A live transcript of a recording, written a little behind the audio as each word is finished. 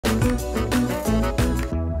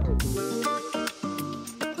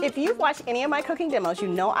If you've watched any of my cooking demos, you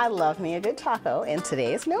know I love me a good taco, and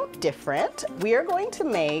today is no different. We are going to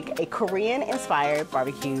make a Korean-inspired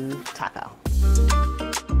barbecue taco.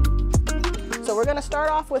 So we're gonna start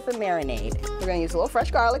off with the marinade. We're gonna use a little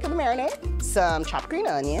fresh garlic in the marinade, some chopped green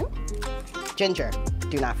onion, ginger,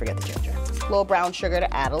 do not forget the ginger, a little brown sugar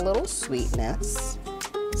to add a little sweetness,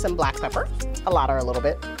 some black pepper, a lot or a little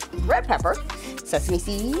bit, red pepper, sesame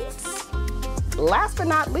seeds, last but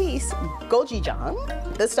not least, gochujang.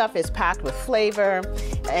 This stuff is packed with flavor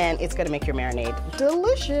and it's gonna make your marinade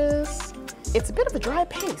delicious. It's a bit of a dry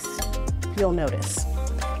paste, you'll notice.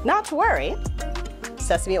 Not to worry,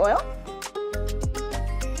 sesame oil,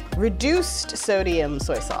 reduced sodium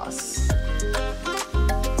soy sauce.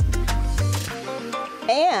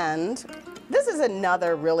 And this is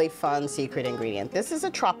another really fun secret ingredient. This is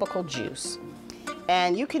a tropical juice.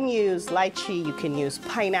 And you can use lychee, you can use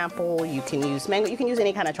pineapple, you can use mango, you can use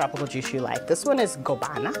any kind of tropical juice you like. This one is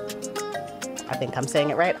guabana. I think I'm saying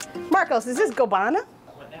it right. Marcos, is this guabana?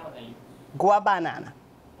 Guabanana.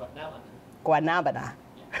 Guanabana.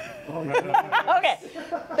 Okay,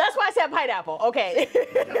 that's why I said pineapple. Okay.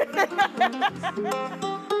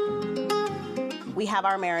 We have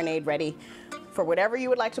our marinade ready for whatever you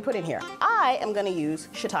would like to put in here. I am gonna use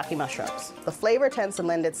shiitake mushrooms. The flavor tends to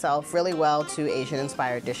lend itself really well to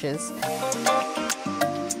Asian-inspired dishes.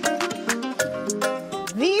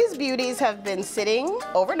 These beauties have been sitting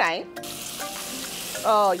overnight.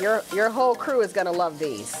 Oh, your whole crew is gonna love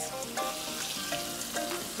these.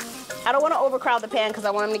 I don't wanna overcrowd the pan because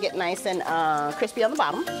I want them to get nice and crispy on the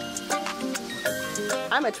bottom.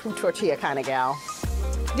 I'm a two tortilla kind of gal.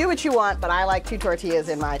 Do what you want, but I like 2 tortillas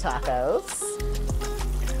in my tacos.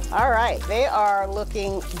 All right, they are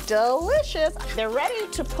looking delicious. They're ready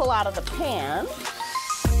to pull out of the pan.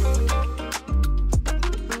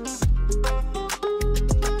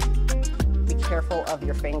 Be careful of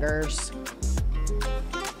your fingers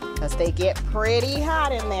because they get pretty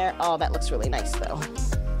hot in there. Oh, that looks really nice though.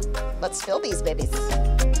 Let's fill these babies.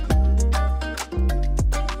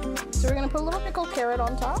 So we're gonna put a little pickled carrot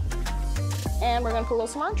on top. And we're gonna put a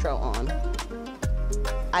little cilantro on.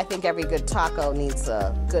 I think every good taco needs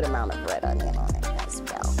a good amount of red onion on it as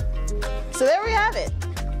well. So there we have it.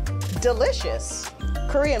 Delicious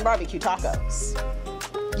Korean barbecue tacos.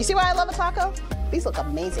 You see why I love a taco? These look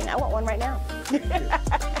amazing. I want one right now.